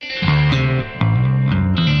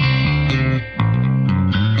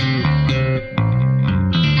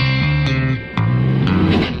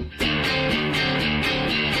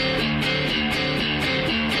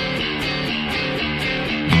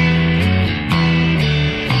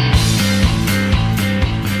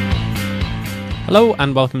Hello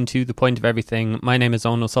and welcome to The Point of Everything. My name is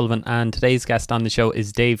Owen O'Sullivan and today's guest on the show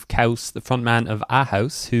is Dave Couse, the frontman of A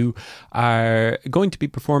House, who are going to be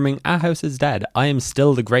performing A House is Dead, I Am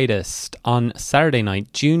Still the Greatest on Saturday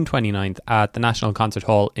night, June 29th at the National Concert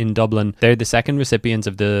Hall in Dublin. They're the second recipients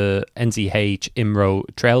of the NCH Imro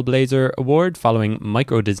Trailblazer Award following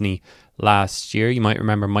Microdisney last year. You might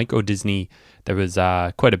remember Microdisney. There was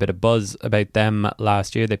quite a bit of buzz about them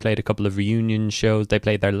last year. They played a couple of reunion shows. They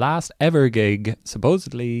played their last ever gig,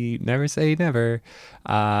 supposedly, never say never,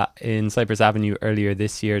 in Cypress Avenue earlier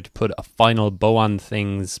this year to put a final bow on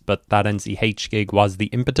things. But that NCH gig was the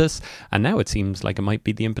impetus. And now it seems like it might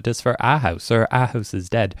be the impetus for A House, or A House is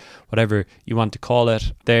Dead, whatever you want to call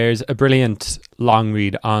it. There's a brilliant long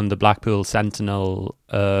read on the Blackpool Sentinel,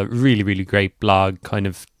 really, really great blog, kind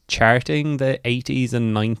of charting the 80s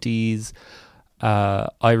and 90s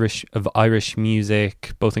Irish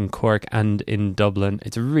music, both in Cork and in Dublin.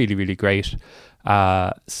 It's a really, really great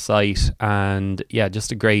site, and yeah,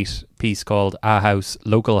 just a great piece called A House,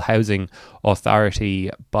 Local Housing Authority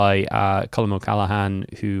by Colm O'Callaghan,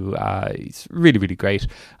 who is really, really great.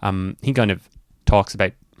 He kind of talks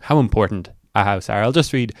about how important A House are. I'll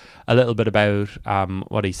just read a little bit about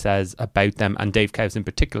what he says about them, and Dave Couse in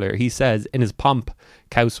particular. He says, in his pomp,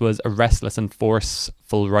 Couse was a restless and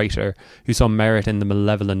forceful writer who saw merit in the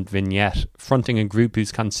malevolent vignette, fronting a group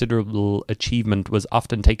whose considerable achievement was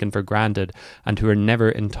often taken for granted and who were never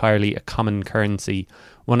entirely a common currency.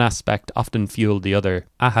 One aspect often fueled the other.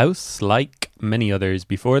 A House, like many others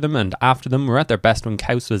before them and after them, were at their best when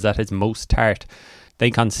Couse was at his most tart. They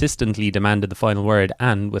consistently demanded the final word,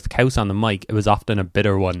 and with Couse on the mic, it was often a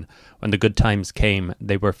bitter one. When the good times came,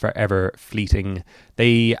 they were forever fleeting.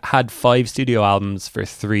 They had 5 studio albums for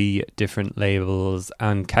 3 different labels,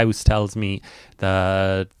 and Couse tells me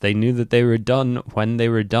that they knew that they were done when they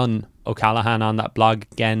were done. O'Callaghan on that blog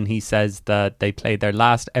again, he says that they played their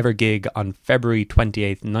last ever gig on February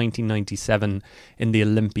 28th, 1997 in the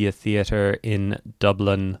Olympia Theatre in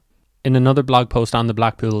Dublin. In another blog post on the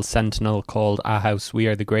Blackpool Sentinel called A House, We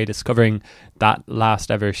Are the Greatest, covering that last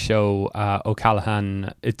ever show,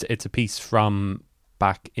 O'Callaghan, it's a piece from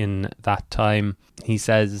back in that time. He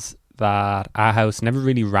says that A House never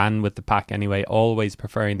really ran with the pack anyway, always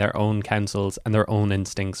preferring their own counsels and their own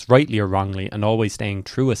instincts, rightly or wrongly, and always staying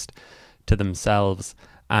truest to themselves.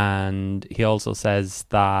 And he also says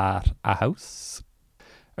that A House,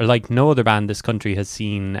 or like no other band this country has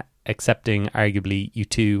seen, excepting arguably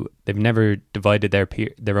U2, they've never divided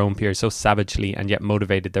their own peers so savagely and yet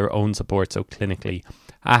motivated their own support so clinically.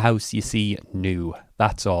 A House, you see, knew.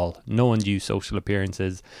 That's all. No undue social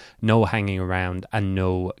appearances, no hanging around, and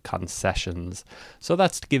no concessions. So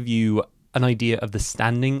that's to give you an idea of the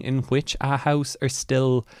standing in which A House are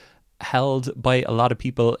still held by a lot of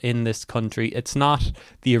people in this country. It's not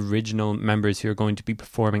the original members who are going to be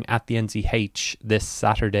performing at the NCH this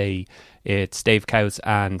Saturday. It's Dave Couse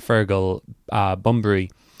and Fergal Bunbury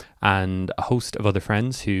and a host of other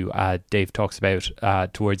friends who Dave talks about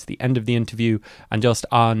towards the end of the interview. And just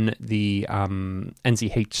on the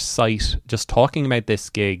NCH site, just talking about this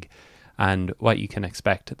gig and what you can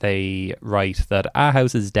expect, they write that A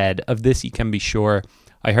House is Dead. Of this you can be sure.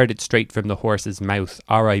 I heard it straight from the horse's mouth,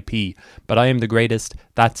 R.I.P. But I am the greatest.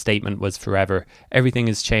 That statement was forever. Everything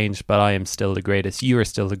has changed, but I am still the greatest. You are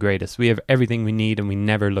still the greatest. We have everything we need and we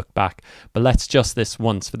never look back. But let's just this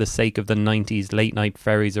once, for the sake of the 90s, late night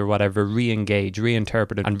ferries or whatever, re-engage,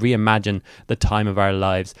 reinterpret and reimagine the time of our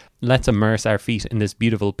lives. Let's immerse our feet in this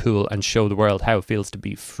beautiful pool and show the world how it feels to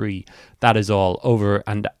be free. That is all, over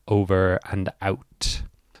and over and out.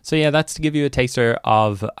 So yeah, that's to give you a taster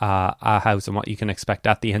of A House and what you can expect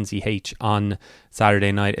at the NCH on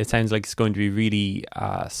Saturday night. It sounds like it's going to be really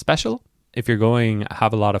special. If you're going,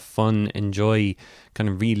 have a lot of fun, enjoy kind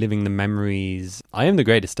of reliving the memories. I Am the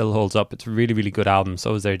Greatest still holds up. It's a really, really good album.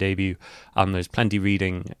 So is their debut. There's plenty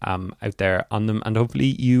reading out there on them. And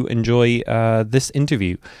hopefully you enjoy this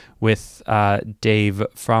interview with Dave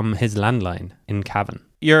from his landline in Cavan.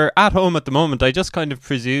 You're at home at the moment. I just kind of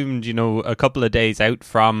presumed, a couple of days out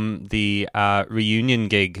from the reunion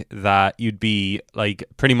gig that you'd be like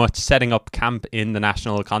pretty much setting up camp in the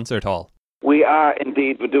National Concert Hall. We are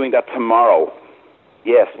indeed. We're doing that tomorrow.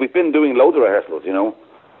 Yes, we've been doing loads of rehearsals,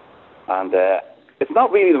 and it's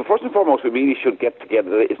not really, first and foremost, we really should get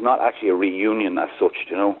together. It's not actually a reunion as such,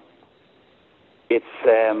 It's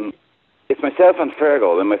myself and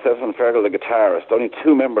Fergal, the guitarist. Only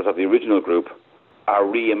 2 members of the original group are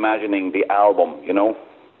reimagining the album,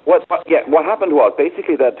 What happened was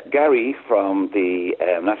basically that Gary from the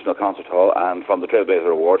National Concert Hall and from the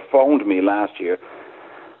Trailblazer Award phoned me last year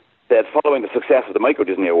that following the success of the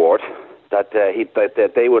Microdisney Award, that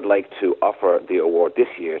they would like to offer the award this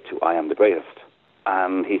year to I Am the Greatest.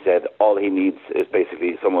 And he said all he needs is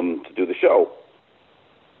basically someone to do the show.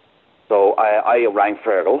 So I rang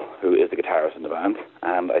Fergal, who is the guitarist in the band,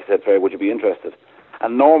 and I said, Fergal, would you be interested?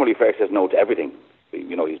 And normally Fergal says no to everything.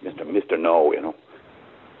 You know, he's Mr. No, you know.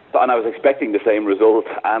 And I was expecting the same result,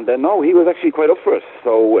 and no, he was actually quite up for it.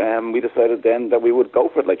 So we decided then that we would go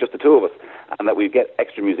for it, like just the two of us, and that we'd get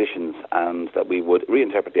extra musicians, and that we would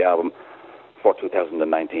reinterpret the album for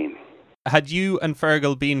 2019. Had you and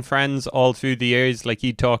Fergal been friends all through the years? Like,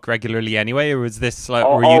 you talk regularly anyway, or was this like,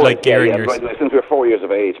 were you like gearing your... Right, since we were 4 years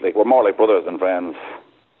of age, like we're more like brothers than friends.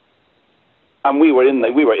 And we were in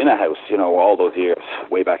a house, you know, all those years,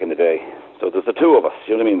 way back in the day. So there's the two of us,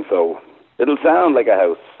 you know what I mean? So it'll sound like a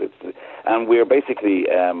house. And we're basically,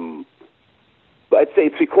 I'd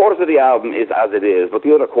say 3/4 of the album is as it is, but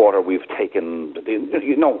the other quarter we've taken,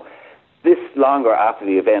 you know, this longer after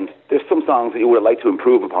the event, there's some songs that you would like to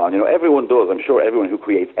improve upon. You know, everyone does. I'm sure everyone who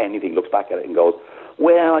creates anything looks back at it and goes,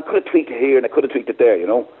 well, I could have tweaked it here and I could have tweaked it there, you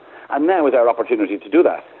know. And now is our opportunity to do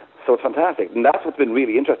that. So it's fantastic. And that's what's been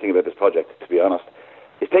really interesting about this project, to be honest.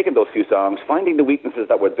 Is taking those few songs, finding the weaknesses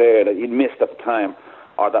that were there that you'd missed at the time,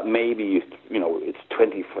 or that maybe, you know, it's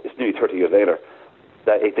nearly 30 years later,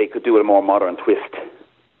 that they could do a more modern twist.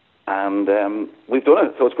 And we've done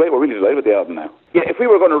it, so it's great. We're really delighted with the album now. Yeah, if we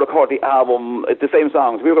were going to record the album, the same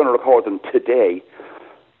songs, if we were going to record them today,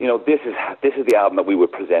 you know, this is the album that we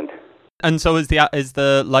would present. And so is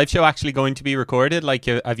the live show actually going to be recorded? Like,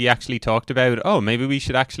 have you actually talked about, maybe we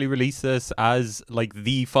should actually release this as like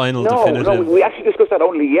the final definitive? No, we actually discussed that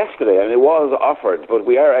only yesterday, and it was offered, but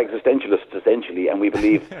we are existentialists essentially, and we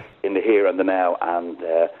believe in the here and the now, and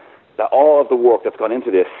that all of the work that's gone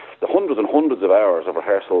into this, the hundreds and hundreds of hours of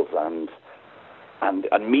rehearsals and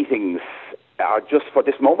meetings are just for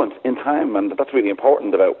this moment in time, and that's really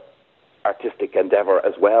important about artistic endeavour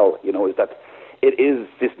as well, you know, is that it is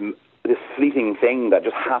this fleeting thing that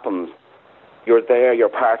just happens. You're there, you're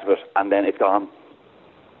part of it, and then it's gone,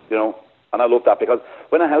 you know. And I love that, because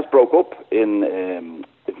when a house broke up in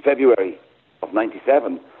February of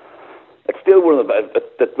 '97, it's still one of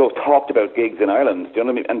the most talked about gigs in Ireland. Do you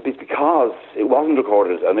know what I mean? And it's because it wasn't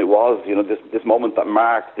recorded, and it was, you know, this moment that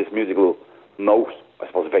marked this musical note. I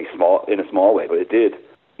suppose in a small way, but it did.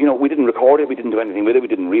 You know, we didn't record it, we didn't do anything with it, we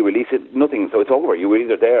didn't re-release it, nothing. So it's over. You were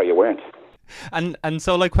either there or you weren't. And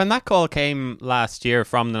so, like, when that call came last year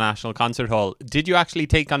from the National Concert Hall, did you actually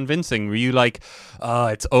take convincing? Were you like,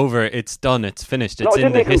 it's over, it's done, it's finished, it's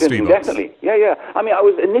in the history books? Definitely, yeah. I mean, I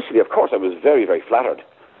was initially, of course, I was very, very flattered.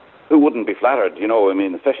 Who wouldn't be flattered, you know? I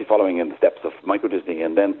mean, especially following in the steps of Microdisney.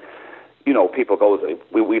 And then, you know, people go,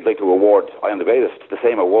 we'd like to award I Am the Greatest, the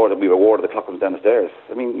same award that we've awarded The Clock Comes Down the Stairs.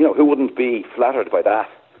 I mean, you know, who wouldn't be flattered by that?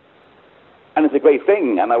 And it's a great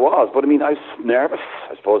thing, and I was. But I mean, I was nervous,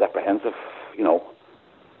 I suppose, apprehensive, you know,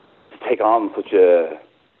 to take on such a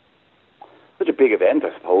big event,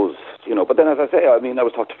 I suppose, you know. But then, as I say, I mean, I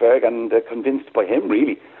was talked to Ferg and convinced by him,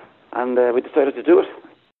 really, and we decided to do it.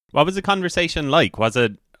 What was the conversation like? Was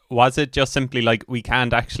it just simply like, we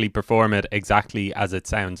can't actually perform it exactly as it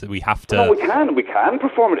sounds? We have to... No, we can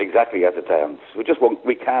perform it exactly as it sounds.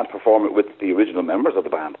 We can't perform it with the original members of the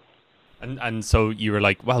band. And so you were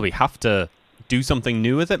like, well, we have to do something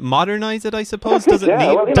new with it, modernise it, I suppose. Does it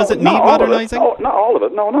need modernising? No, not all of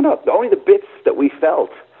it. No. Only the bits that we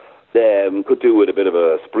felt could do with a bit of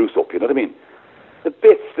a spruce up. You know what I mean?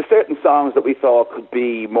 The certain songs that we thought could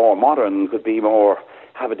be more modern,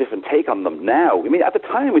 have a different take on them now. I mean, at the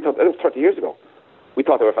time, we thought, it was 30 years ago, we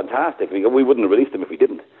thought they were fantastic. We wouldn't have released them if we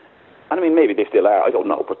didn't. And I mean, maybe they still are. I don't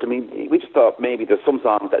know. But I mean, we just thought maybe there's some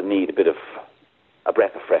songs that need a bit of a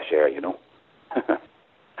breath of fresh air, you know.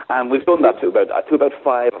 And we've done that to about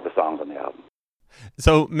 5 of the songs on the album.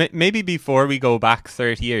 So maybe before we go back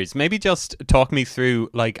 30 years, maybe just talk me through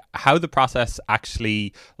like how the process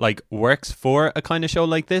actually like works for a kind of show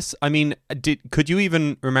like this. I mean, could you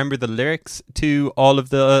even remember the lyrics to all of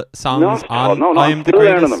the songs on I Am the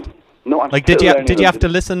Greatest? No, like, did you have to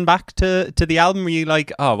listen back to the album? Were you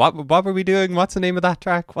like, what were we doing? What's the name of that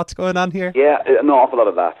track? What's going on here? Yeah, an awful lot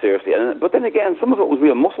of that, seriously. But then again, some of it was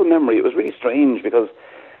real muscle memory. It was really strange because,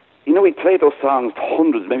 you know, we played those songs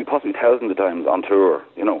hundreds, maybe possibly thousands of times on tour,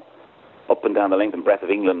 you know, up and down the length and breadth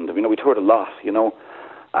of England. You know, we toured a lot, you know,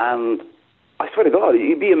 and I swear to God,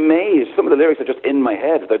 you'd be amazed. Some of the lyrics are just in my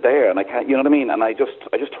head. They're there, and I can't, you know what I mean? And I just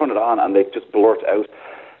turn it on, and they just blurt out.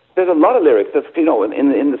 There's a lot of lyrics that, you know,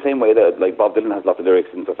 in the same way that, like, Bob Dylan has lots of lyrics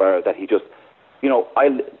insofar as that he just, you know,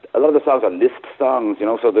 a lot of the songs are list songs, you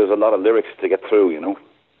know, so there's a lot of lyrics to get through, you know.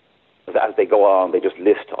 As they go on, they just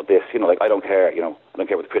list this, you know, like, I don't care, you know, I don't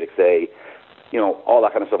care what the critics say. all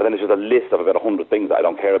that kind of stuff. And then there's just a list of about 100 things that I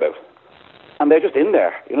don't care about. And they're just in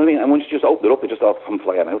there, you know what I mean? And once you just open it up, they just all come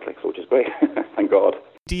flying out, like, so, which is great. Thank God.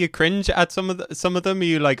 Do you cringe at some of them? Are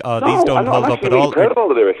you like, no, these don't hold up at all? I'm proud of all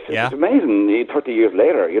the lyrics. Yeah. It's amazing. 30 years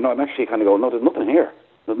later, I'm actually kind of going, no, there's nothing here.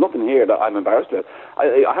 There's nothing here that I'm embarrassed with.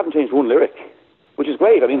 I haven't changed one lyric, which is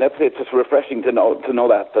great. I mean, it's just refreshing to know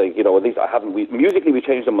that, like, at least I haven't. Musically, we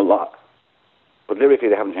changed them a lot, but lyrically,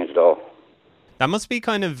 they haven't changed at all. That must be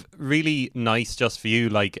kind of really nice just for you,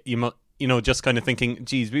 like, just kind of thinking,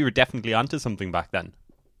 geez, we were definitely onto something back then.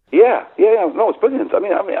 Yeah. No, it's brilliant. I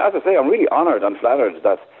mean, as I say, I'm really honoured and flattered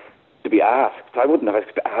that to be asked. I wouldn't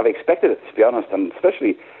have expected it, to be honest, and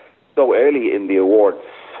especially so early in the awards.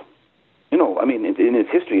 I mean, in its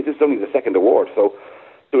history, this is only the second award, so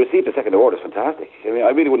to receive the second award is fantastic. I mean, I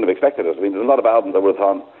really wouldn't have expected it. I mean, there's a lot of albums that would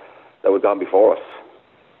have gone before us.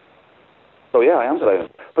 So yeah, I am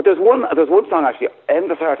delighted. But there's one song actually.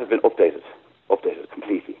 Endless Heart has been updated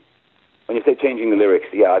completely. When you say changing the lyrics,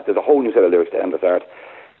 yeah, there's a whole new set of lyrics to Endless Heart.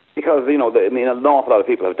 Because, an awful lot of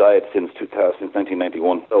people have died since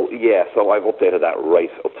 1991. So, yeah, I've updated that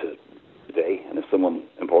right up to today. And if someone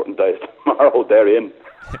important dies tomorrow, they're in.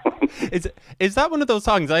 Is that one of those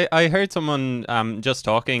songs? I heard someone just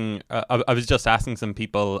talking. I was just asking some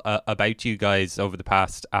people about you guys over the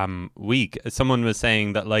past week. Someone was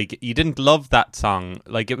saying that, like, you didn't love that song.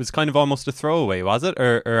 Like, it was kind of almost a throwaway, was it?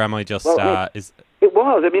 Or am I just... It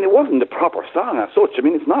was. I mean, it wasn't a proper song as such. I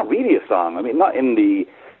mean, it's not really a song. I mean, not in the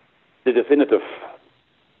definitive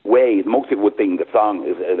way. Most people would think the song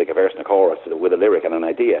is like a verse and a chorus with a lyric and an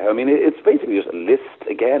idea. I mean, it's basically just a list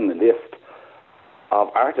of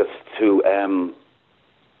artists who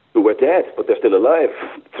were dead, but they're still alive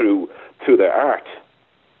through their art.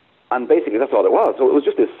 And basically, that's all it was. So it was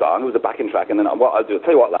just this song. It was a backing track. And then I'll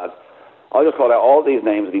tell you what, lads, I'll just call out all these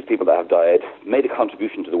names of these people that have died, made a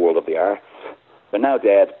contribution to the world of the arts. They're now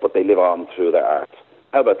dead, but they live on through their art.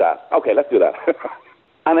 How about that? Okay, let's do that.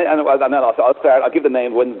 And then I'll give the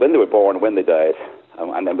name when they were born, when they died,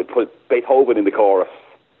 and then we put Beethoven in the chorus,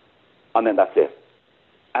 and then that's it.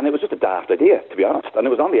 And it was just a daft idea, to be honest. And it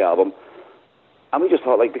was on the album, and we just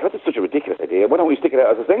thought, like, because it's such a ridiculous idea, why don't we stick it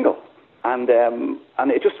out as a single? And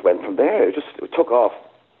it just went from there. It took off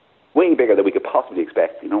way bigger than we could possibly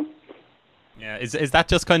expect, Yeah, is that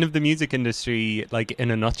just kind of the music industry, like,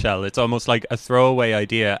 in a nutshell? It's almost like a throwaway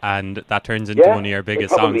idea, and that turns into one of your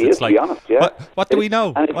biggest songs. It's like, to be honest, yeah. What do we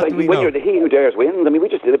know? And it's like, when you're the he who dares wins. I mean, we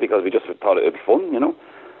just did it because we just thought it would be fun,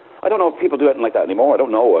 I don't know if people do anything like that anymore. I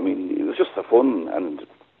don't know. I mean, it was just a fun and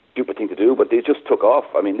stupid thing to do, but it just took off.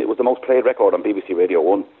 I mean, it was the most played record on BBC Radio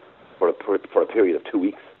 1 for a period of 2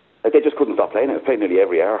 weeks. Like, they just couldn't stop playing it. It was played nearly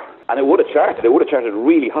every hour. And it would have charted. It would have charted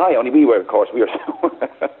really high. Only we were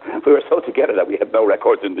so together that we had no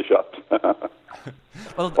records in the shops.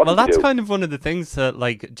 Well, that's kind of one of the things that,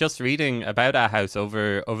 like, just reading about our house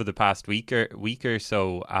over the past week or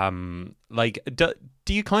so, like,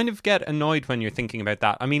 do you kind of get annoyed when you're thinking about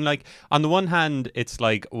that? I mean, like, on the one hand, it's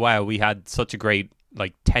like, wow, we had such a great,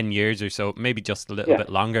 like, 10 years or so, maybe just a little bit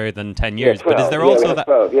longer than 10 years. 12, but is there also that...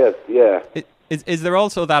 12, yes, yeah. Is there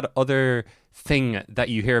also that other thing that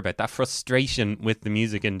you hear about, that frustration with the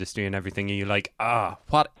music industry and everything? And you're like,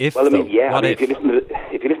 what if? Well, I mean, yeah. What if you listen to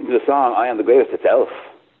the song "I Am the Greatest" itself,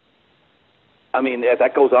 I mean,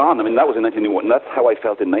 that goes on. I mean, that was in 1991. That's how I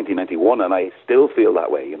felt in 1991, and I still feel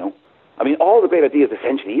that way. I mean, all the great ideas,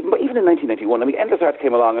 essentially, even in 1991. I mean, Endless Heart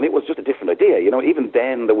came along, and it was just a different idea. Even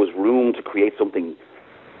then there was room to create something.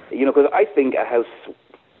 Because I think a house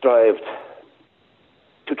strived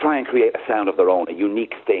to try and create a sound of their own, a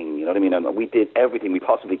unique thing, you know what I mean? And we did everything we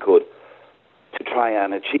possibly could to try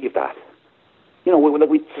and achieve that.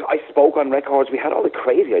 I spoke on records. We had all the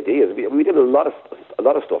crazy ideas. We did a lot of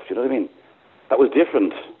stuff. You know what I mean? That was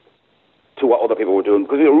different to what other people were doing,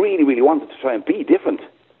 because we really, really wanted to try and be different.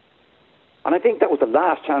 And I think that was the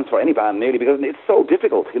last chance for any band, nearly, because it's so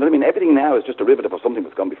difficult. You know what I mean? Everything now is just derivative of something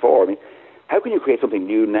that's gone before. I mean, how can you create something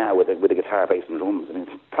new now with a guitar, bass, and drums? I mean,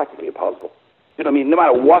 it's practically impossible. You know what I mean? No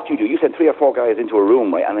matter what you do, you send 3 or 4 guys into a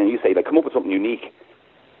room, right, and then you say, like, come up with something unique.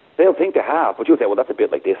 They'll think they have, but you'll say, well, that's a bit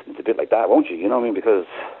like this, and it's a bit like that, won't you? You know what I mean? Because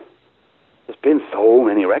there's been so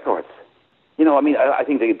many records. I mean, I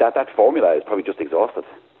think that formula is probably just exhausted.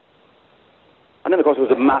 And then, of course, it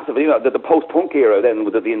was a massive, the post-punk era then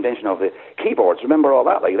with the invention of the keyboards. Remember all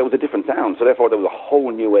that? Like, there was a different sound, so therefore there was a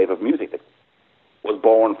whole new wave of music that was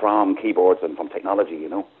born from keyboards and from technology,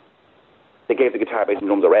 They gave the guitar, bass, and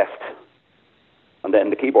drums a rest. And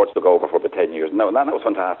then the keyboards took over for about 10 years. And that was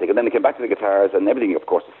fantastic. And then they came back to the guitars, and everything, of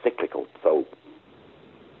course, is cyclical. So,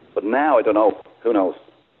 but now, I don't know. Who knows?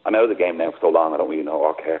 I'm out of the game now for so long, I don't really know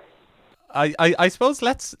or care. I suppose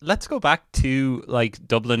let's go back to like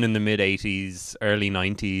Dublin in the mid '80s, early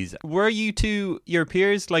 '90s. Were you two your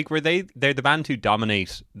peers like they're the band who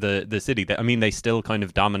dominate the city? I mean, they still kind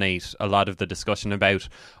of dominate a lot of the discussion about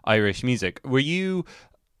Irish music. Were you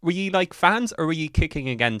like fans, or were you kicking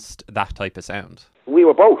against that type of sound? We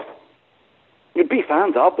were both. You'd be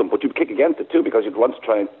fans of them, but you'd kick against it too because you'd want to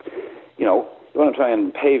try and, you want to try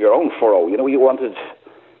and pave your own furrow. You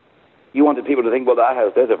wanted people to think, well,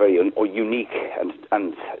 there's a very unique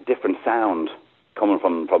and different sound coming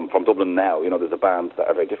from Dublin now. There's a band that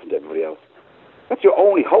are very different to everybody else. That's your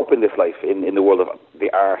only hope in this life, in the world of the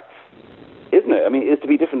arts, isn't it? I mean, is to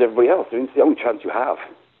be different to everybody else. I mean, it's the only chance you have.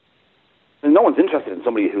 And no one's interested in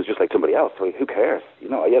somebody who's just like somebody else. So who cares?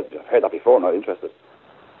 I've heard that before, not interested.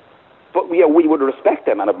 But we would respect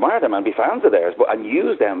them and admire them and be fans of theirs, and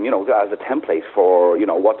use them, as a template for,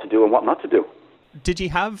 what to do and what not to do. Did you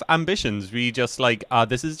have ambitions? Were you just like,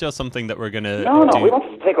 this is just something that we're going to No, we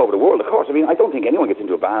wanted to take over the world, of course. I mean, I don't think anyone gets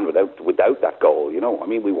into a band without that goal, I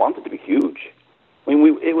mean, we wanted to be huge. I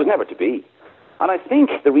mean, it was never to be. And I think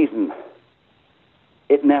the reason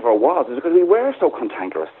it never was is because we were so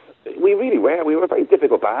cantankerous. We really were. We were a very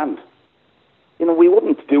difficult band. We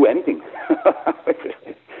wouldn't do anything.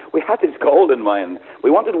 We had this goal in mind.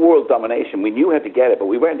 We wanted world domination. We knew how to get it, but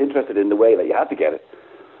we weren't interested in the way that you had to get it.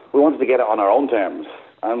 We wanted to get it on our own terms,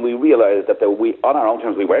 and we realised that on our own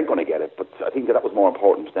terms we weren't going to get it, but I think that was more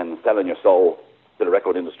important than selling your soul to the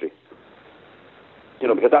record industry.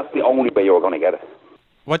 Because that's the only way you were going to get it.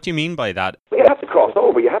 What do you mean by that? You have to cross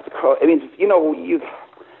over. You have to cross. I mean, you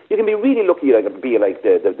can be really lucky, be like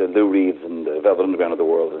the Lou Reeds and the Velvet Underground of the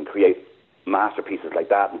world and create masterpieces like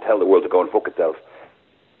that and tell the world to go and fuck itself.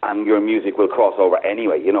 And your music will cross over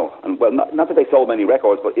anyway, And well, not that they sold many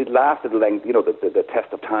records, but it lasted the length, the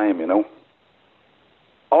test of time,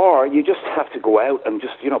 Or you just have to go out and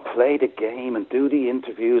just, play the game and do the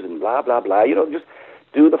interviews and blah, blah, blah. Just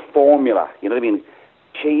do the formula, you know what I mean?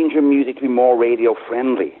 Change your music to be more radio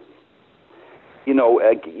friendly.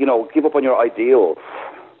 Give up on your ideals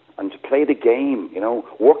and just play the game,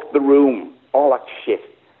 work the room, all that shit.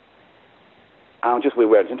 And we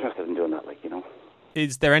weren't interested in doing that,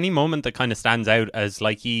 Is there any moment that kind of stands out as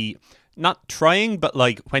like not trying, but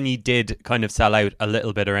like when you did kind of sell out a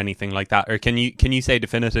little bit or anything like that? Or can you say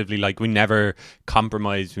definitively like we never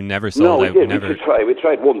compromised, we never sold out? We did. We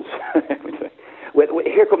tried once.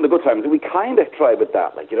 Here come the good times. We kind of tried with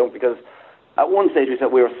that, because at one stage we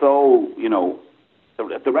said we were so,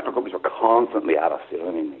 the record companies were constantly at us,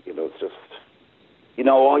 I mean? It's just,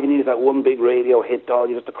 all you need is that one big radio hit,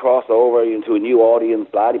 you just to cross over into a new audience,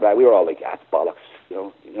 blah, blah. We were all like, that's bollocks,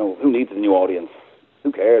 who needs a new audience?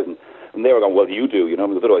 Who cares? And they were going, well, you do,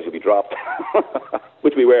 because otherwise you'll be dropped,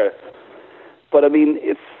 which we were. But I mean,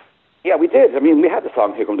 we did. I mean, we had the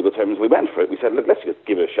song Here Come the Good Times. We went for it. We said, look, let's just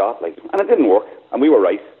give it a shot. And it didn't work. And we were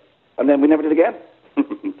right. And then we never did again.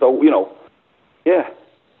 So,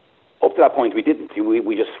 up to that point, we didn't.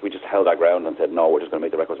 We just held our ground and said, no, we're just going to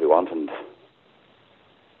make the records we want and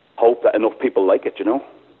hope that enough people like it,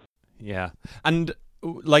 Yeah. And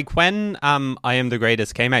like when I Am the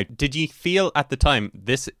Greatest came out, did you feel at the time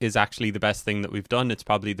this is actually the best thing that we've done? It's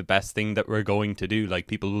probably the best thing that we're going to do. Like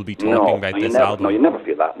people will be talking about this album. No, you never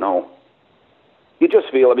feel that. No, you just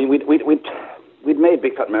feel. I mean, we'd made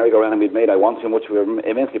Big Fat Merry-Go-Round and we'd made I Want Too Much. We were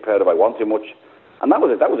immensely proud of I Want Too Much, and that was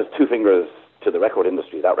it. That was just two fingers to the record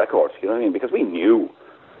industry. That record, you know what I mean? Because we knew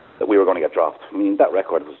that we were going to get dropped. I mean, that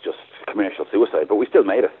record was just commercial suicide, but we still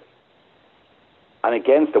made it. And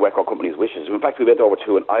against the record company's wishes. In fact, we went over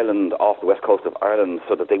to an island off the west coast of Ireland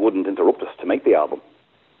so that they wouldn't interrupt us to make the album.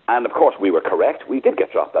 And of course, we were correct. We did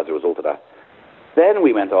get dropped as a result of that. Then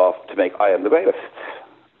we went off to make I Am the Greatest.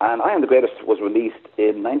 And I Am the Greatest was released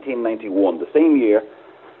in 1991, the same year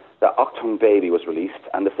that Octung Baby was released,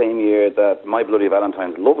 and the same year that My Bloody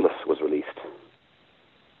Valentine's Loveless was released.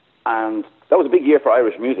 And that was a big year for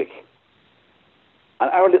Irish music. And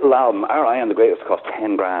our little album, our I Am the Greatest, cost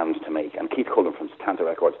 10 grand to make, and Keith Cullen from Satanta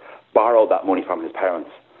Records borrowed that money from his parents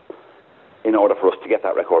in order for us to get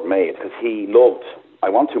that record made, because he loved I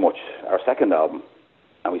Want Too Much, our second album,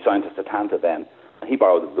 and we signed to Satanta then, and he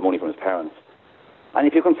borrowed the money from his parents. And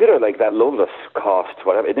if you consider that Loveless cost,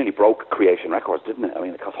 whatever, it nearly broke Creation Records, didn't it? I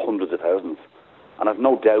mean, it cost hundreds of thousands. And I've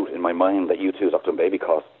no doubt in my mind that U2's Octung Baby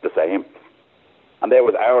cost the same. And there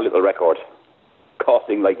was our little record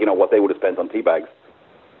costing, what they would have spent on Teabags.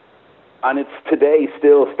 And it's today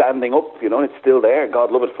still standing up, and it's still there.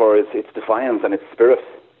 God love it for its defiance and its spirit.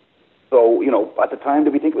 So, at the time,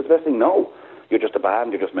 did we think it was the best thing? No. You're just a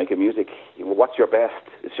band, you're just making music. What's your best?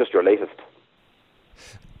 It's just your latest.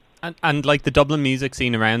 And like the Dublin music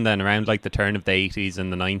scene around like the turn of the 80s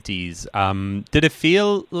and the 90s, did it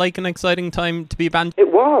feel like an exciting time to be a band?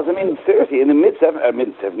 It was. I mean, seriously, in the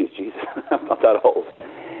mid-70s, Jesus, I'm not that old.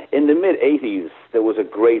 In the mid-80s, there was a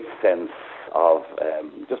great sense of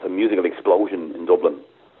just a musical explosion in Dublin.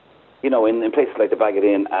 You know, in places like the Bagot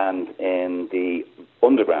Inn and in the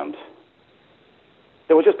Underground.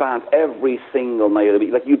 There were just bands every single night of the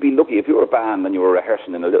week. Like, you'd be lucky if you were a band and you were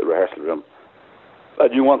rehearsing in a little rehearsal room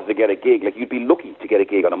and you wanted to get a gig. Like, you'd be lucky to get a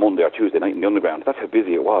gig on a Monday or Tuesday night in the Underground. That's how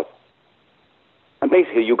busy it was. And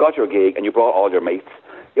basically, you got your gig and you brought all your mates.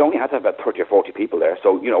 You only had to have about 30 or 40 people there.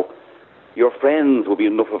 So, you know, your friends would be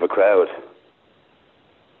enough of a crowd.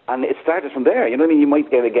 And it started from there. You know what I mean? You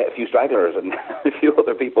might get a few stragglers and a few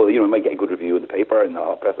other people. You know, you might get a good review in the paper and the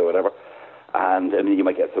hot press or whatever. And then you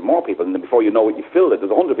might get some more people. And then before you know it, you filled it.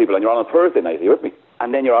 There's 100 people and you're on Thursday night. Are you with me?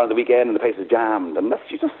 And then you're on the weekend and the place is jammed. And that's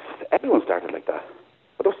just, everyone started like that.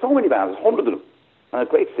 But there were so many bands, there's hundreds of them. And a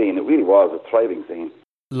great scene. It really was a thriving scene.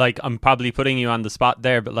 Like, I'm probably putting you on the spot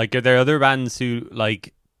there, but like, are there other bands who,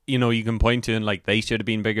 like, you know, you can point to and like, they should have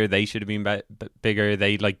been bigger, they should have been bigger,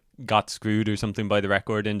 they like got screwed or something by the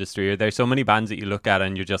record industry? Are there so many bands that you look at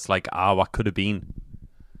and you're just like, what could have been?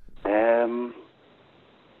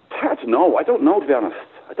 It's hard to know. I don't know, to be honest.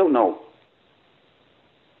 I don't know.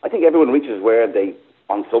 I think everyone reaches where they,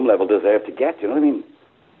 on some level, deserve to get. You know what I mean?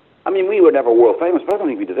 I mean, we were never world famous, but I don't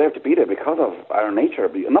think we deserve to be there because of our nature.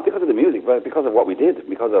 Not because of the music, but because of what we did.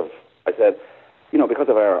 Because of, I said, you know, because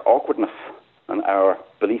of our awkwardness and our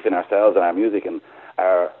belief in ourselves and our music and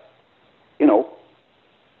our, you know,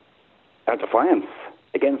 our defiance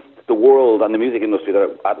against the world and the music industry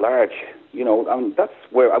that at large. You know, I mean, that's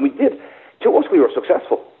where, and we did. To us, we were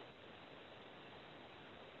successful.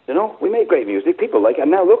 You know, we made great music. People like,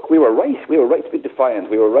 and now look, we were right. We were right to be defiant.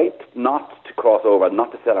 We were right not to cross over,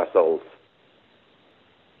 not to sell our souls.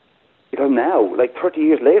 Because now, like 30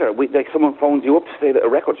 years later, like someone phones you up to say that a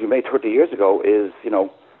record you made 30 years ago is, you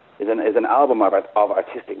know, is an album of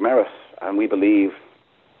artistic merit, and we believe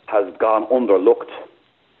has gone underlooked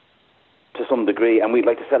to some degree, and we'd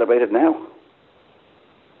like to celebrate it now.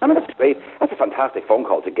 I mean, that's great. That's a fantastic phone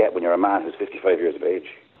call to get when you're a man who's 55 years of age.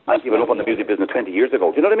 I've given up on the music business 20 years ago.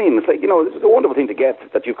 Do you know what I mean? It's like, you know, it's a wonderful thing to get,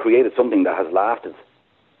 that you've created something that has lasted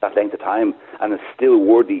that length of time and is still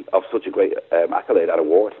worthy of such a great accolade, that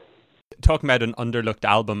award. Talking about an underlooked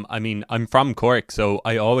album, I mean, I'm from Cork, so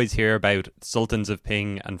I always hear about Sultans of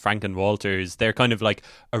Ping and Frank and Walters. They're kind of like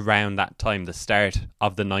around that time, the start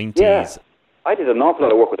of the 90s. Yeah, I did an awful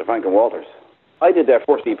lot of work with the Frank and Walters. I did their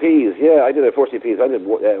first EPs. Yeah, I did their first EPs. I did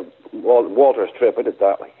Walters Trip. I did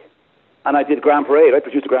that, like. And I did Grand Parade. I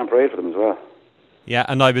produced a Grand Parade for them as well. Yeah,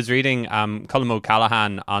 and I was reading Colm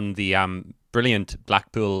O'Callaghan on the brilliant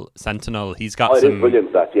Blackpool Sentinel. He's got some... it is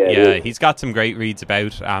brilliant, that, yeah. Yeah, he's got some great reads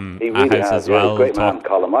about he really House has, as well. He's a great man,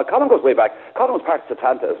 Colm. Colm goes way back. Colm was part of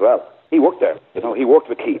Satanta as well. He worked there. You know, he worked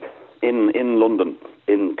with Keith in London,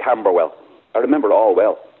 in Camberwell. I remember it all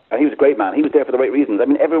well. And he was a great man. He was there for the right reasons. I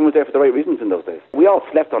mean, everyone was there for the right reasons in those days. We all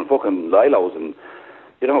slept on fucking lilos and,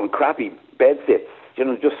 you know, crappy bed sits, you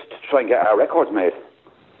know, just to try and get our records made.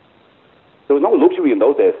 There was no luxury in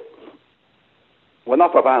those days. Well,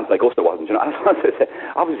 not for bands like us, there wasn't, you know.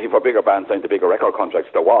 Obviously, for bigger bands signed to bigger record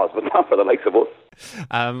contracts, there was, but not for the likes of us.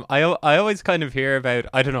 I always kind of hear about,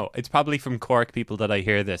 I don't know, it's probably from Cork people that I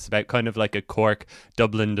hear this, about kind of like a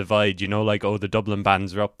Cork-Dublin divide, you know, like, the Dublin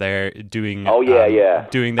bands are up there doing... Oh, yeah.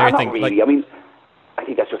 Doing their thing. Not really. Like, I mean, I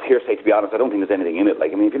think that's just hearsay, to be honest. I don't think there's anything in it.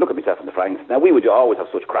 Like, I mean, if you look at myself and the Franks, now we would always have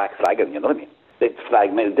such crack slagging, you know what I mean? They'd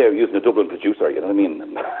flag me, they're using a Dublin producer, you know what I mean?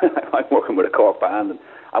 And I'm working with a Cork band,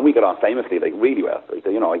 and we got on famously, like, really well. Like,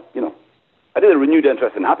 I did a renewed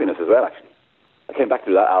interest in Happiness as well, actually. I came back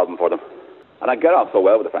to do that album for them. And I get on so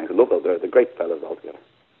well with the Franks. I love them. They're great fellas altogether.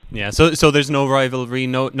 Yeah, so there's no rivalry,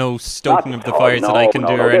 no stoking of the fires that I can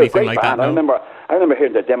do or anything like that. No? I remember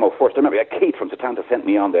hearing their demo first. I remember Keith from Satanta sent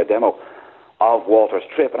me on their demo of Walter's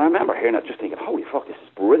Trip, and I remember hearing it just thinking, holy fuck, this is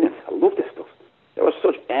brilliant. I love this stuff. There was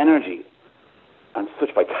such energy and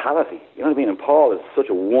such vitality. You know what I mean? And Paul is such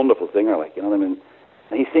a wonderful singer, like, you know what I mean?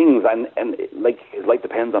 And he sings, and like, his life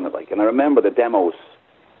depends on it, like. And I remember the demos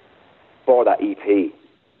for that EP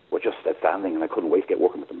were just outstanding, and I couldn't wait to get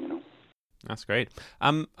working with them, you know. That's great.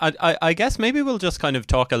 I guess maybe we'll just kind of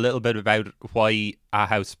talk a little bit about why A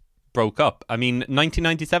House broke up. I mean,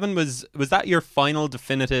 1997 was that your final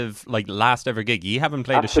definitive, like, last ever gig? You haven't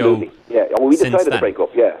played Absolutely. A show. Yeah, well, we since decided then. to break up.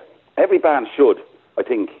 Yeah, every band should, I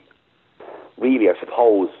think. Really, I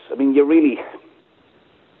suppose. I mean,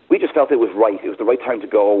 we just felt it was right. It was the right time to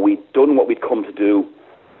go. We'd done what we'd come to do.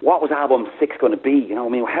 What was album 6 going to be? You know, I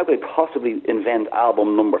mean, how could I possibly invent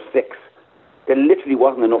album number 6? There literally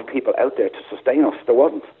wasn't enough people out there to sustain us. There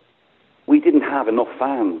wasn't. We didn't have enough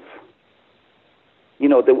fans. You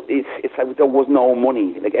know, it's like there was no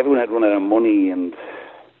money. Like, everyone had run out of money, and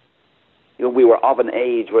you know, we were of an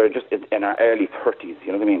age where just in our early 30s,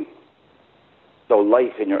 you know what I mean? So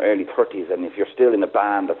life in your early 30s, and if you're still in a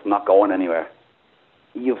band that's not going anywhere,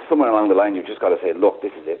 you've somewhere along the line, you've just got to say, look,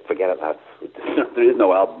 this is it, forget it, lads. There is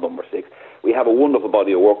no album number 6. We have a wonderful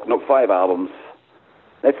body of work, 5 albums,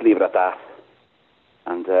 let's leave it at that.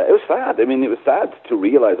 And it was sad. I mean, it was sad to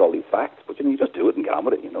realise all these facts, but you just do it and get on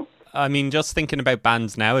with it, you know. I mean, just thinking about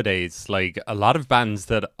bands nowadays, like a lot of bands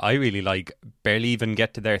that I really like barely even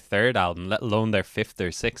get to their 3rd album, let alone their 5th or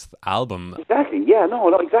 6th album. Exactly, yeah, no,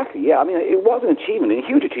 exactly, yeah. I mean, it was an achievement, a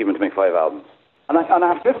huge achievement to make 5 albums. And on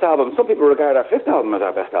our 5th album, some people regard our 5th album as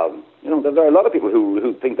our best album. You know, there are a lot of people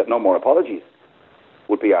who think that No More Apologies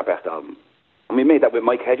would be our best album. And we made that with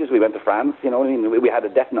Mike Hedges. We went to France, you know. I mean, we had a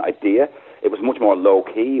definite idea. It was much more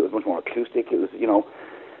low-key. It was much more acoustic. It was, you know,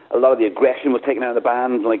 a lot of the aggression was taken out of the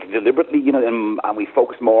band, like, deliberately, you know, and we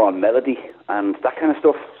focused more on melody and that kind of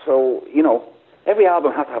stuff. So, you know, every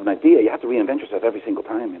album has to have an idea. You have to reinvent yourself every single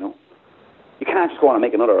time, you know. You can't just go on and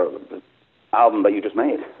make another album that you just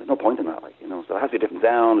made. There's no point in that, like, you know. So it has to be a different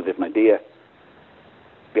sound, a different idea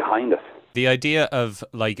behind it. The idea of,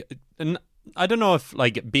 like, I don't know if,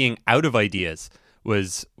 like, being out of ideas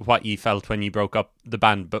was what you felt when you broke up the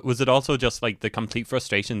band, but was it also just, like, the complete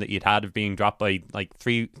frustration that you'd had of being dropped by, like,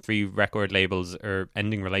 three record labels, or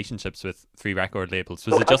ending relationships with 3 record labels?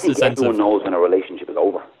 Was it just a sense of... everyone knows when a relationship is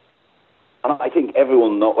over. And I think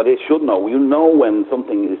everyone knows, well, they should know. You know when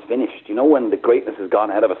something is finished. You know when the greatness has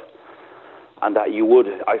gone out of it. And that you would,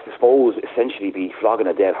 I suppose, essentially be flogging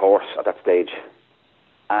a dead horse at that stage.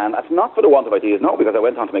 And that's not for the want of ideas, no, because I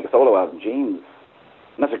went on to make a solo album, Jeans.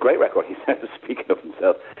 And that's a great record, he says, speaking of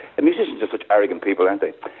himself. And musicians are such arrogant people, aren't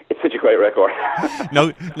they? It's such a great record.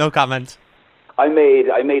 No comment. I made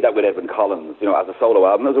that with Edwyn Collins, you know, as a solo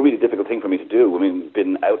album. It was a really difficult thing for me to do. I mean,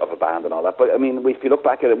 been out of a band and all that. But, I mean, if you look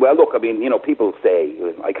back at it, well, look, I mean, you know, people say,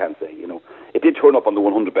 I can't say, you know, it did turn up on the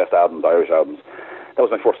 100 best albums, Irish albums. That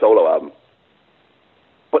was my first solo album.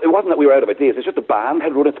 But it wasn't that we were out of ideas. It's just the band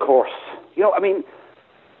had run its course. You know, I mean,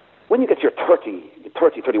 when you get to your 30,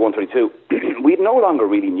 31, 32, we no longer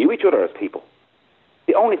really knew each other as people.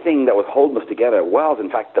 The only thing that was holding us together was, in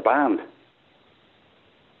fact, the band.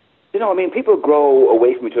 You know, I mean, people grow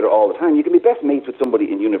away from each other all the time. You can be best mates with somebody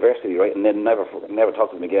in university, right, and then never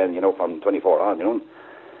talk to them again, you know, from 24 on, you know.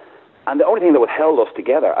 And the only thing that would held us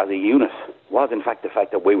together as a unit was, in fact, the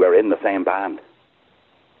fact that we were in the same band.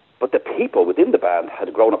 But the people within the band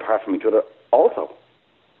had grown apart from each other also.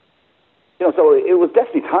 You know, so it was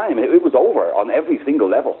definitely time. It was over on every single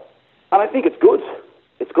level. And I think it's good.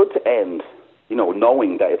 It's good to end, you know,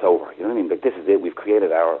 knowing that it's over. You know what I mean? Like, this is it. We've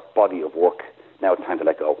created our body of work. Now it's time to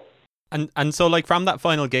let go. And so, like, from that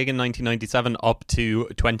final gig in 1997 up to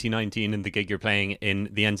 2019 and the gig you're playing in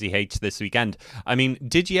the NZH this weekend, I mean,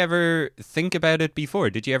 did you ever think about it before?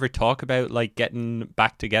 Did you ever talk about, like, getting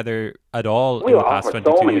back together at all in the past 22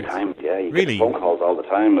 years? So many times, yeah. You really? Get phone calls all the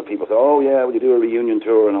time that people say, oh, yeah, will you do a reunion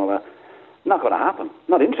tour and all that? Not going to happen.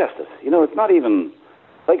 Not interested. You know, it's not even...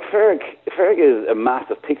 Like, Ferg is a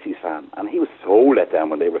massive Pixies fan, and he was so let down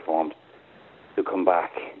when they reformed to come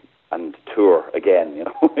back and tour again, you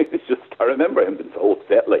know. It's just, I remember him being so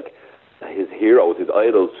upset, like, his heroes, his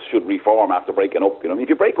idols should reform after breaking up, you know. I mean, if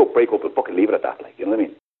you break up, and fucking leave it at that, like, you know what I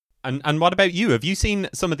mean? And what about you? Have you seen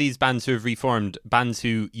some of these bands who have reformed, bands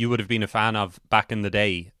who you would have been a fan of back in the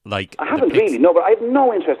day? Like, I haven't really, no, but I have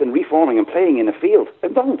no interest in reforming and playing in a field. I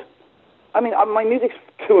don't. I mean, my music's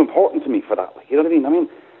too important to me for that, like, you know what I mean? I mean,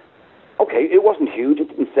 okay, it wasn't huge, it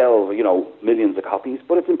didn't sell, you know, millions of copies,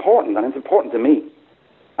 but it's important, and it's important to me.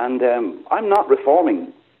 And I'm not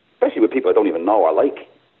reforming, especially with people I don't even know or like,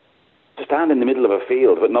 to stand in the middle of a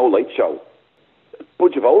field with no light show. A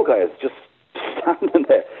bunch of old guys just standing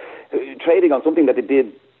there, trading on something that they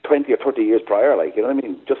did 20 or 30 years prior, like, you know what I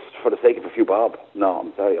mean? Just for the sake of a few bob. No,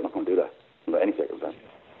 I'm sorry, I'm not going to do that under any circumstance.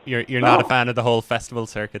 You're not a fan of the whole festival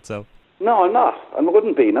circuit, so? No, I'm not. I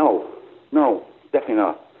wouldn't be, no. No, definitely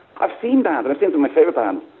not. I've seen bands, and I've seen some of my favourite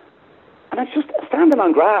bands, and it's just, standing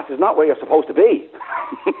on grass is not where you're supposed to be.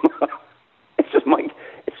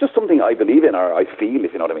 It's just something I believe in, or I feel,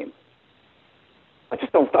 if you know what I mean. I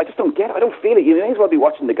just don't get it. I don't feel it. You may as well be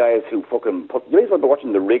watching the guys who you may as well be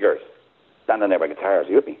watching the riggers standing there by guitars,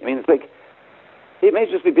 you with me? I mean, it's like, it may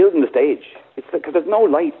just be building the stage. It's like, because there's no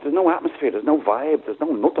light, there's no atmosphere, there's no vibe, there's no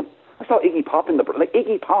nothing. I saw Iggy Pop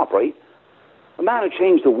Iggy Pop, right? A man who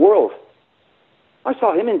changed the world. I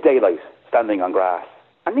saw him in daylight, standing on grass.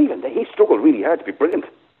 And even he struggled really hard to be brilliant.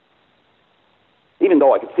 Even even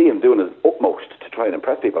though I could see him doing his utmost to try and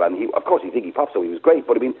impress people, and of course he's Iggy Pop, so he was great,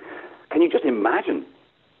 but I mean, can you just imagine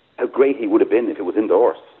how great he would have been if it was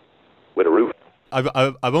indoors with a roof?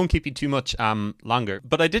 I won't keep you too much longer,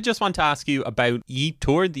 but I did just want to ask you about, you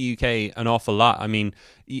toured the UK an awful lot. I mean,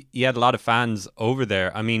 you had a lot of fans over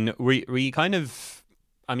there. I mean, were you kind of,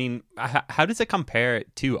 I mean, how does it compare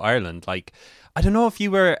to Ireland? Like, I don't know if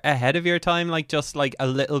you were ahead of your time, like just like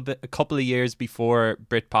a couple of years before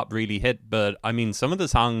Britpop really hit, but I mean, some of the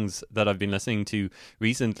songs that I've been listening to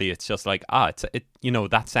recently, it's just like,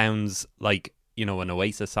 that sounds like, an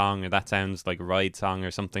Oasis song, or that sounds like a Ride song or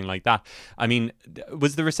something like that. I mean,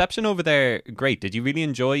 was the reception over there great? Did you really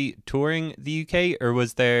enjoy touring the UK, or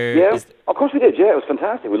was there... Yeah, of course we did, yeah, it was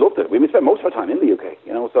fantastic. We loved it. We spent most of our time in the UK,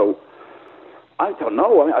 so I don't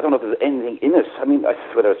know. I mean, I don't know if there's anything in it. I mean,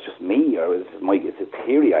 whether it's just me or it's a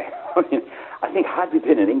theory. I think had we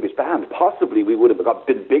been an English band, possibly we would have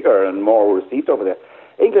been bigger and more received over there.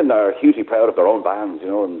 England are hugely proud of their own bands,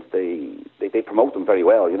 and they promote them very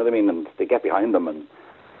well, you know what I mean, and they get behind them, and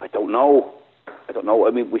I don't know.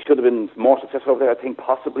 I mean, we should have been more successful over there, I think,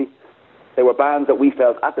 possibly. They were bands that we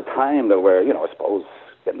felt at the time that were, I suppose,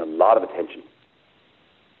 getting a lot of attention.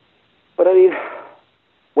 But I mean,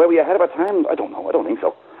 were we ahead of our time? I don't know. I don't think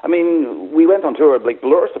so. I mean, we went on tour, like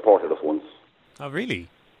Blur supported us once. Oh, really?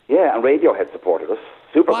 Yeah, and Radiohead supported us.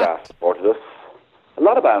 Supergrass supported us. A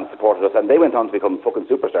lot of bands supported us, and they went on to become fucking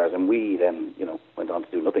superstars, and we then, went on to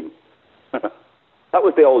do nothing. That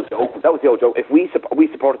was the old joke. If we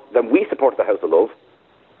supported the House of Love.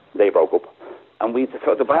 They broke up, and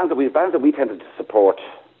the bands that we tended to support,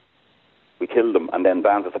 we killed them, and then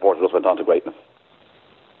bands that supported us went on to greatness.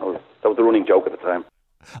 That was the running joke at the time.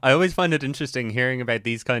 I always find it interesting hearing about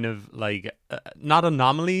these kind of like not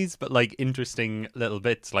anomalies, but like interesting little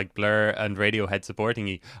bits like Blur and Radiohead supporting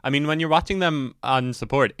you. I mean, when you're watching them on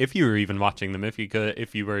support, if you were even watching them, if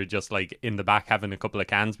you were just like in the back having a couple of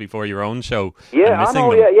cans before your own show, yeah, and missing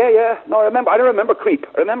them. Yeah. No, I don't remember Creep.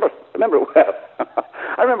 I remember it well.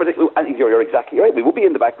 I remember. I think you're exactly right. We would be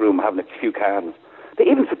in the back room having a few cans. They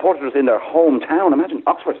even supported us in their hometown. Imagine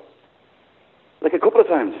Oxford, like a couple of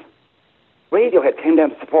times. Radiohead came down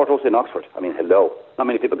to support us in Oxford. I mean, hello. Not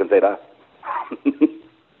many people can say that.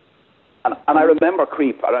 and I remember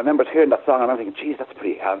Creep. I remember hearing that song, and I'm thinking, geez, that's a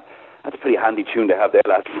pretty handy tune to have there,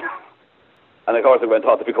 lads. And of course, it went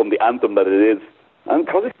on to become the anthem that it is. And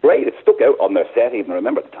because it's great, it stuck out on their set even. I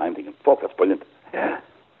remember at the time thinking, fuck, that's brilliant. Yeah.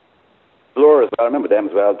 Blur as well. I remember them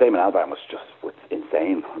as well. Damon Albarn was just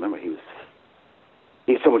insane. I remember he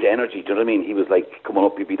had so much energy. Do you know what I mean? He was like coming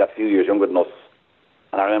up. He'd be that few years younger than us.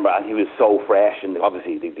 And I remember, and he was so fresh, and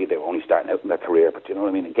obviously they were only starting out in their career, but you know what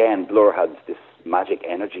I mean? Again, Blur had this magic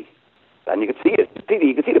energy, and you could see it.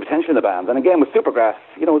 You could see the potential in the band. And again, with Supergrass,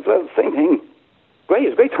 as well, the same thing. Great, it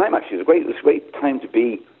was a great time actually. It was a great time to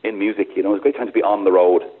be in music. It was a great time to be on the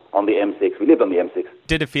road, on the M6. We lived on the M6.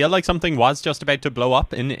 Did it feel like something was just about to blow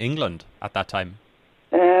up in England at that time?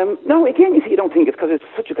 No, again, you don't think it's because it's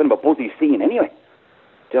such a kind of a buzzy scene anyway.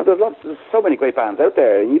 There's so many great bands out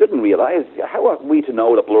there, and you didn't realise. How are we to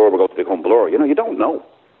know that Blur were going to become Blur? You don't know.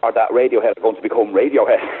 Or that Radiohead are going to become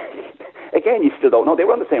Radiohead. Again, you still don't know. They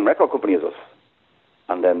were on the same record company as us,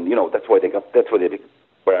 and then that's why they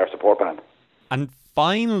were our support band. And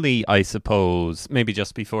finally, I suppose, maybe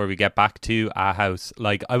just before we get back to A House,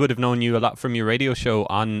 like I would have known you a lot from your radio show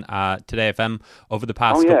on Today FM over the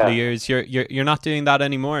past couple of years. You're not doing that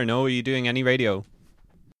anymore, no? Are you doing any radio?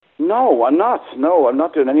 No, I'm not. No, I'm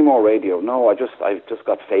not doing any more radio. No, I just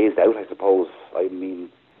got phased out, I suppose. I mean,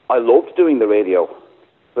 I loved doing the radio,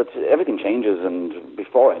 but everything changes, and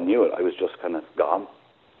before I knew it, I was just kind of gone.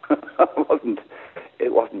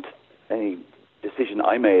 It wasn't any decision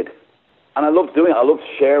I made, and I loved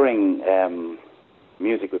sharing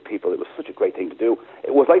music with people. It was such a great thing to do.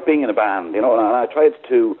 It was like being in a band, and I tried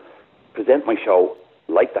to present my show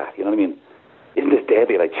like that. You know what I mean? Isn't this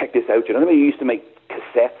Debbie? Like, check this out. You know what I mean? You used to make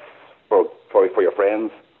cassettes for your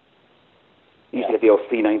friends. You used to get the old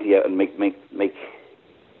C90 out and make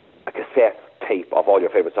a cassette tape of all your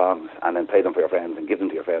favourite songs and then play them for your friends and give them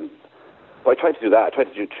to your friends. So I tried to do that. I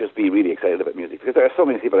tried to just be really excited about music, because there are so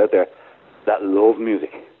many people out there that love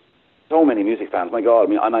music. So many music fans, my God. I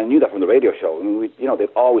mean, and I knew that from the radio show. I mean, they'd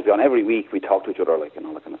always be on every week. We talked to each other, like, and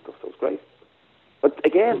all that kind of stuff. So it was great. But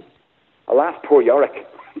again, alas, poor Yorick.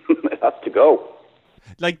 It has to go.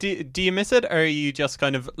 Like, do you miss it, or are you just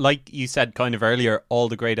kind of, like you said kind of earlier, all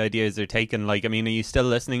the great ideas are taken? Like, I mean, are you still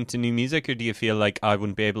listening to new music, or do you feel like I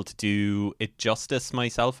wouldn't be able to do it justice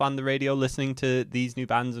myself on the radio, listening to these new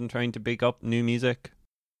bands and trying to pick up new music?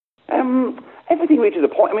 everything reaches a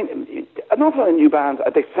point. I mean, an awful lot of new bands,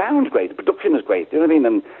 they sound great. The production is great. You know what I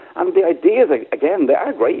mean? And the ideas, again, they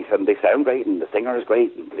are great, and they sound great, and the singer is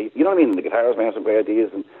great. And you know what I mean? And the guitarists may have some great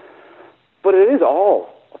ideas. But it is all,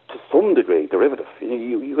 to some degree, derivative.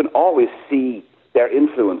 You can always see their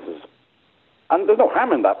influences. And there's no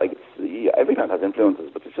harm in that. Like, every band has influences,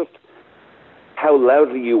 but it's just how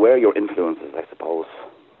loudly you wear your influences, I suppose,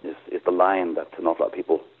 is the line that an awful lot of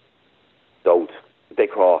people don't. They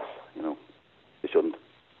cross, you know. They shouldn't.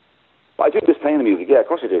 But I do miss playing the music. Yeah, of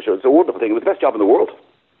course I do. Sure. It's a wonderful thing. It was the best job in the world,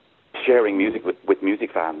 sharing music with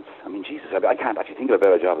music fans. I mean, Jesus, I can't actually think of a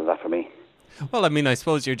better job than that for me. Well, I mean, I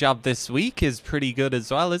suppose your job this week is pretty good as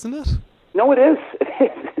well, isn't it? No, it is.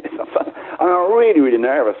 It is. I'm really, really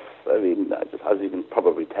nervous. I mean, as you can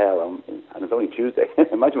probably tell, and it's only Tuesday.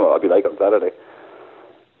 Imagine what I'll be like on Saturday.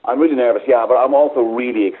 I'm really nervous, yeah, but I'm also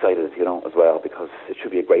really excited, you know, as well, because it should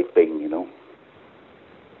be a great thing, you know.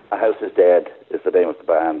 A House is Dead is the name of the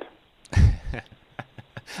band.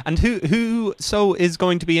 And who is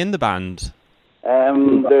going to be in the band?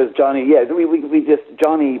 There's Johnny. Yeah, we just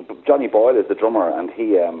Johnny Boyle is the drummer, and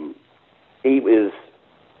he is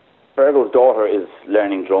Fergal's daughter is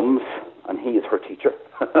learning drums, and he is her teacher.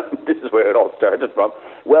 This is where it all started from.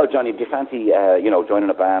 Well, Johnny, do you fancy joining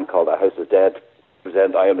a band called A House is Dead?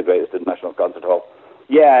 Present I Am the Greatest at National Concert Hall.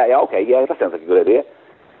 Yeah, okay, yeah, that sounds like a good idea.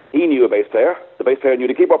 He knew a bass player. The bass player knew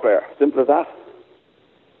the keyboard player. Simple as that.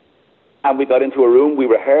 And we got into a room, we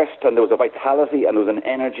rehearsed, and there was a vitality, and there was an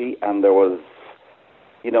energy, and there was,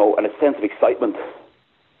 and a sense of excitement,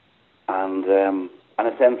 and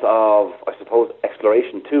a sense of, I suppose,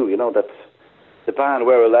 exploration too, that the band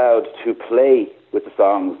were allowed to play with the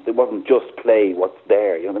songs. It wasn't just play what's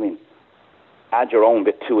there, you know what I mean? Add your own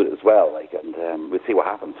bit to it as well, and we'll see what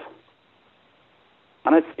happens.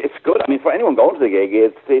 And it's good. I mean, for anyone going to the gig,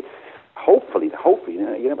 it's hopefully,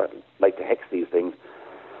 you never like to hex these things,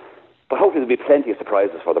 but hopefully there'll be plenty of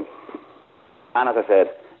surprises for them. And as I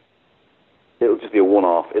said, it'll just be a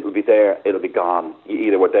one-off. It'll be there, it'll be gone. You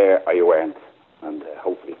either were there or you weren't, and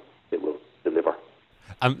hopefully it will deliver.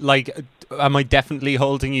 Am I definitely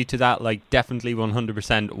holding you to that? Like, definitely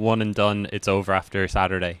 100% one and done. It's over after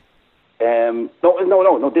Saturday.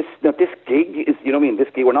 No. This gig is, you know what I mean. This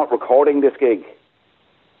gig, we're not recording this gig.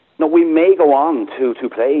 No, we may go on to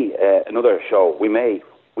play another show. We may.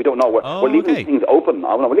 We don't know. We're leaving things open.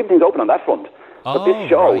 We're leaving things open on that front. But this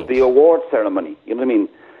show, right. The award ceremony, you know what I mean.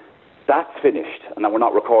 That's finished, and we're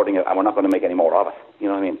not recording it, and we're not going to make any more of it. You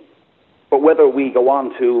know what I mean. But whether we go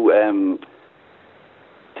on to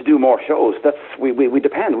do more shows, we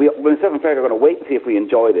depend. We're going to wait and see if we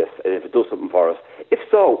enjoy this, if it does something for us. If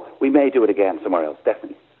so, we may do it again somewhere else,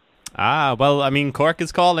 definitely. Well, I mean, Cork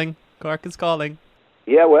is calling.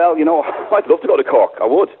 Yeah, well, I'd love to go to Cork. I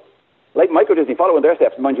would. Like Microdisney, following their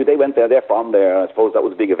steps. Mind you, they went there, they're from there. I suppose that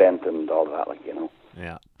was a big event and all of that,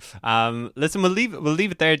 Yeah. Listen, we'll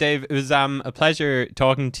leave it there, Dave. It was a pleasure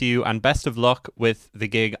talking to you, and best of luck with the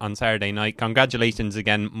gig on Saturday night. Congratulations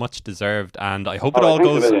again, much deserved, and I hope it all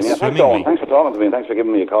goes swimmingly. Thanks for talking to me, and thanks for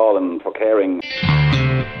giving me a call and for caring.